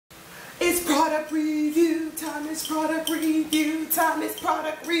It's product review time, it's product review time, it's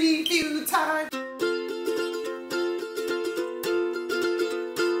product review time.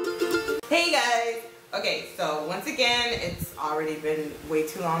 Hey guys! Okay, so once again, it's already been way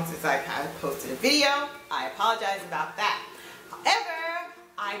too long since I kind of posted a video. I apologize about that. However,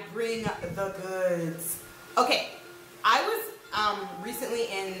 I bring the goods. Okay, I was recently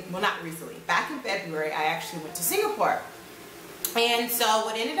back in February, I actually went to Singapore. And so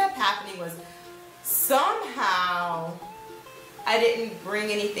what ended up happening was somehow I didn't bring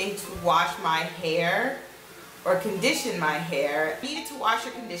anything to wash my hair or condition my hair. I needed to wash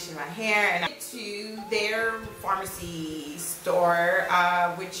or condition my hair, and I went to their pharmacy store,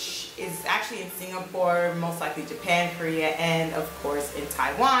 which is actually in Singapore, most likely Japan, Korea, and of course in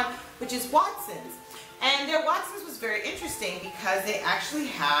Taiwan, which is Watson's. And their Watson's was very interesting because they actually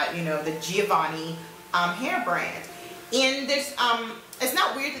had, you know, the Giovanni hair brand. And there's, it's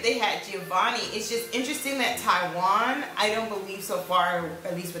not weird that they had Giovanni. It's just interesting that Taiwan, I don't believe so far,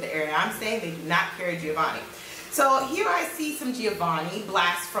 at least with the area I'm staying, they do not carry Giovanni. So here I see some Giovanni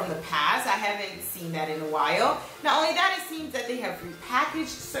blast from the past. I haven't seen that in a while. Not only that, it seems that they have repackaged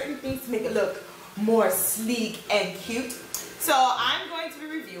certain things to make it look more sleek and cute. So I'm going to be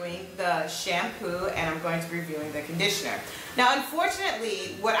reviewing the shampoo and I'm going to be reviewing the conditioner. Now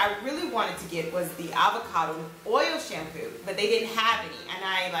unfortunately, what I really wanted to get was the avocado oil shampoo, but they didn't have any. And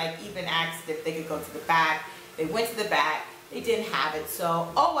I even asked if they could go to the back. They went to the back, they didn't have it,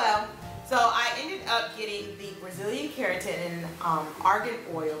 so oh well. So I ended up getting the Brazilian Keratin and Argan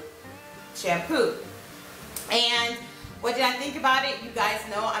oil shampoo. And what did I think about it? You guys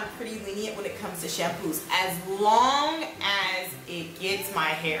know I'm pretty lenient when it comes to shampoos. As long as it gets my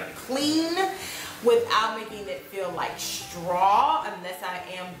hair clean without making it feel like straw, unless I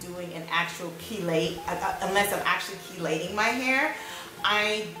am doing an actual chelate, unless I'm actually chelating my hair,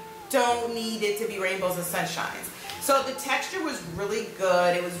 I don't need it to be rainbows and sunshines. So the texture was really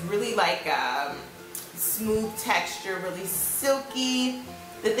good. It was really like smooth texture, really silky.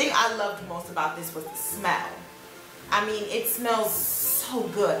 The thing I loved most about this was the smell. I mean, it smells so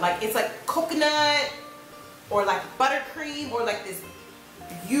good. Like, it's like coconut or like buttercream, or like this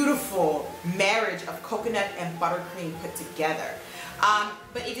beautiful marriage of coconut and buttercream put together.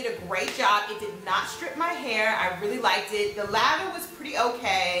 But it did a great job. It did not strip my hair. I really liked it. The lather was pretty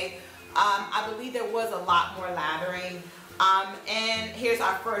okay. I believe there was a lot more lathering. And here's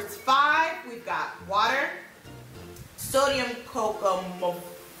our first 5. We've got water, sodium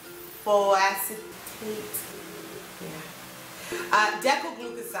cocomophosphate,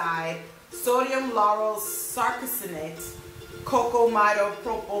 decoglucoside, sodium lauryl sarcosinate,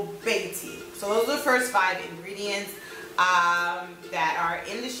 cocamidopropylbetaine. So those are the first 5 ingredients that are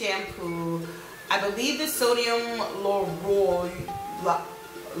in the shampoo. I believe the sodium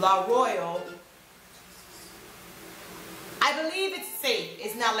lauryl, I believe it's safe.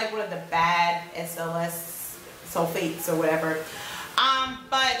 It's not like one of the bad SLS sulfates or whatever.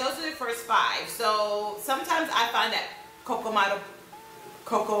 But those are the first 5. So sometimes I find that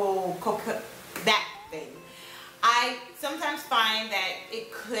that thing, I sometimes find that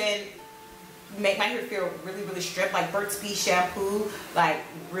it could make my hair feel really, really stripped. Like Burt's Bees shampoo, like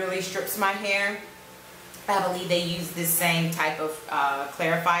really strips my hair. I believe they use this same type of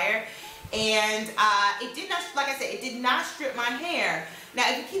clarifier. And it did not, like I said, it did not strip my hair. Now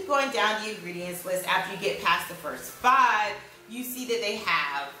if you keep going down the ingredients list after you get past the first 5, you see that they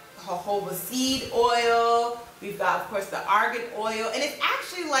have jojoba seed oil. We've got, of course, the argan oil, and it's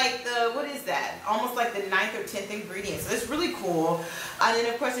actually like the, what is that? Almost like the 9th or 10th ingredient. So it's really cool. And then,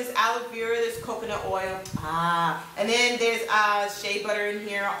 of course, there's aloe vera, there's coconut oil. And then there's shea butter in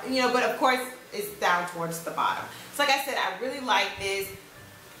here. You know, but of course, it's down towards the bottom. So like I said, I really like this.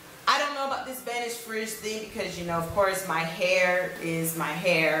 I don't know about this Vanish Frizz thing because, you know, of course, my hair is my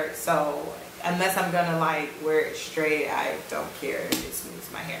hair. So unless I'm gonna like wear it straight, I don't care if it smooths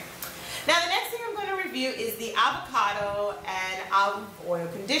my hair. Now the next thing I'm going to review is the avocado and olive oil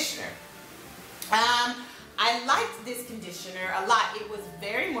conditioner. I liked this conditioner a lot. It was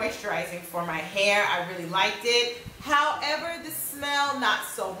very moisturizing for my hair. I really liked it. However, the smell, not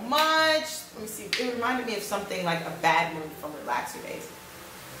so much. Let me see. It reminded me of something like a bad movie from Relaxer Days.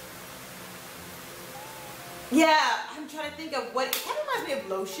 Yeah, I'm trying to think of what, it kind of reminds me of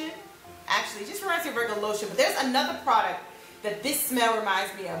lotion. Actually, it just reminds me of regular lotion. But there's another product that this smell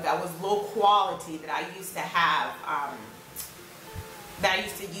reminds me of that was low quality that I used to have, that I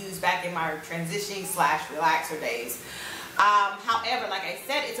used to use back in my transitioning / relaxer days. However, like I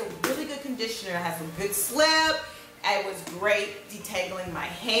said, it's a really good conditioner. It has some good slip. It was great detangling my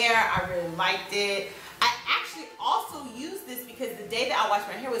hair. I really liked it. I actually also used this because the day that I washed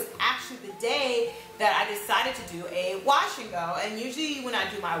my hair was actually the day that I decided to do a wash and go. And usually when I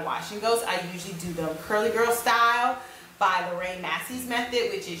do my wash and goes, I usually do them curly girl style by Lorraine Massey's method,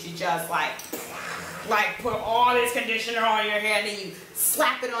 which is you just like put all this conditioner on your hair and then you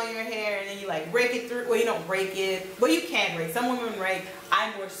slap it on your hair and then you like rake it through. Well, you don't rake it. Well, you can rake. Some women rake.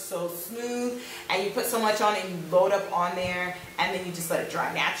 I'm more so smooth, and you put so much on it and you load up on there and then you just let it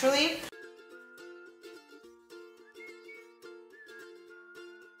dry naturally.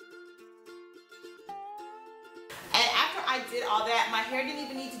 I did all that, my hair didn't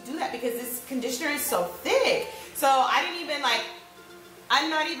even need to do that because this conditioner is so thick. So I didn't even like, I'm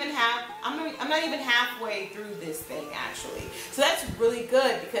not even halfway through this thing actually. So that's really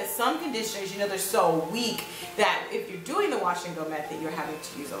good because some conditioners, you know, they're so weak that if you're doing the wash and go method, you're having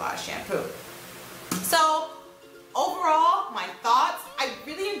to use a lot of shampoo. So overall, my thoughts, I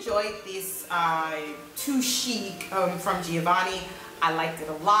really enjoyed this Too Chic from Giovanni. I liked it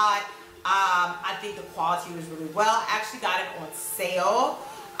a lot. I think the quality was really well. I actually got it on sale.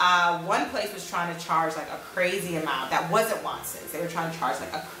 One place was trying to charge like a crazy amount. That wasn't Watson's. They were trying to charge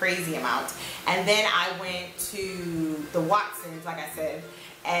like a crazy amount. And then I went to the Watson's, like I said,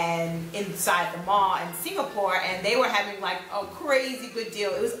 and inside the mall in Singapore, and they were having like a crazy good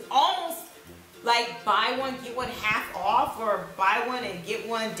deal. It was almost like buy one, get one half off, or buy one and get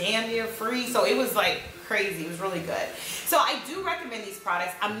one damn near free. So it was like crazy. It was really good. So I do recommend these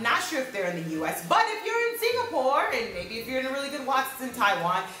products. I'm not sure if they're in the US, but if you're in Singapore and maybe if you're in a really good Watson's in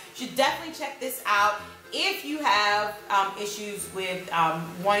Taiwan, you should definitely check this out. If you have issues with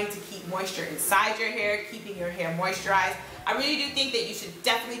wanting to keep moisture inside your hair, keeping your hair moisturized, I really do think that you should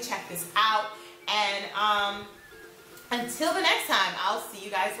definitely check this out. And until the next time, I'll see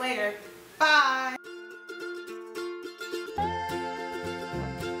you guys later. Bye.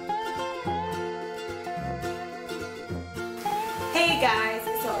 Hey guys,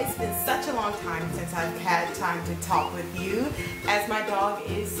 so it's been such a long time since I've had time to talk with you, as my dog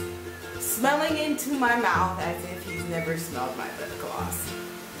is smelling into my mouth as if he's never smelled my lip gloss.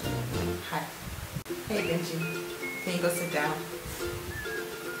 Hi. Hey Benji, can you go sit down?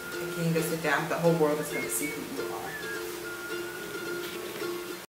 Can you go sit down? The whole world is going to see who you are.